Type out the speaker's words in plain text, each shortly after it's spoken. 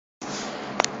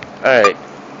Alright,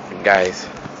 guys,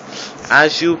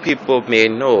 as you people may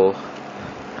know,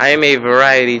 I am a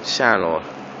variety channel,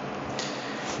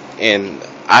 and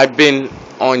I've been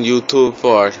on YouTube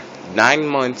for 9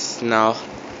 months now.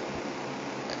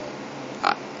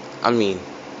 I mean,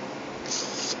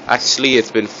 actually,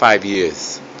 it's been 5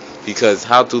 years, because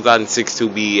How 2006 to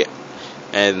be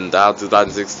and How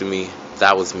 2006 to me,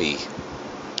 that was me.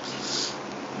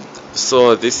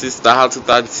 So this is the How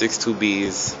 2006 to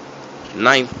be's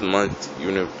 9th month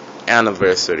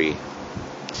anniversary.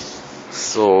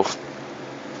 So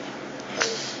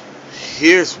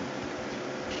here's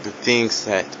the things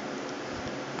that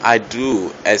I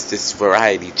do as this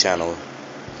variety channel.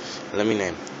 Let me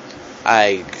name.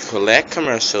 I collect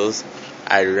commercials,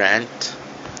 I rant,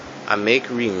 I make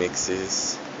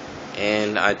remixes,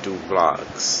 and I do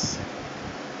vlogs.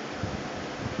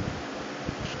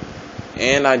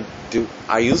 And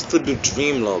I used to do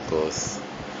dream logos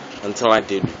until I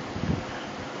did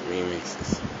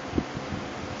remixes.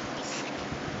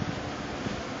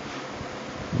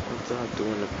 What did I do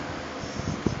in the past?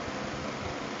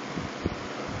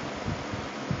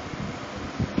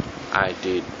 I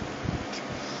did.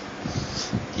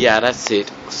 Yeah, that's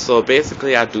it. So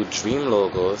basically, I do dream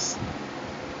logos,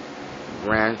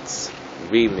 rants,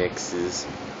 remixes,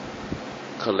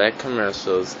 collect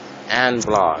commercials, and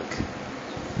vlog.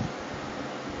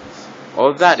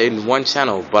 All that in one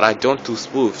channel, but I don't do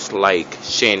spoofs like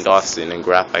Shane Dawson and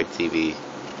Graphite TV.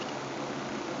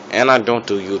 And I don't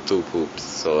do YouTube poops,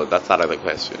 so that's out of the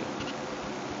question.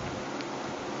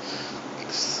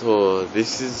 So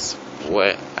this is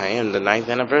what I am, the 9th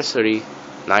anniversary.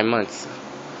 9 months.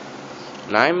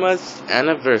 9 months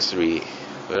anniversary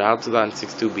with How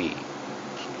 2006 to be.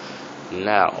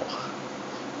 Now,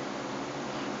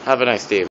 have a nice day.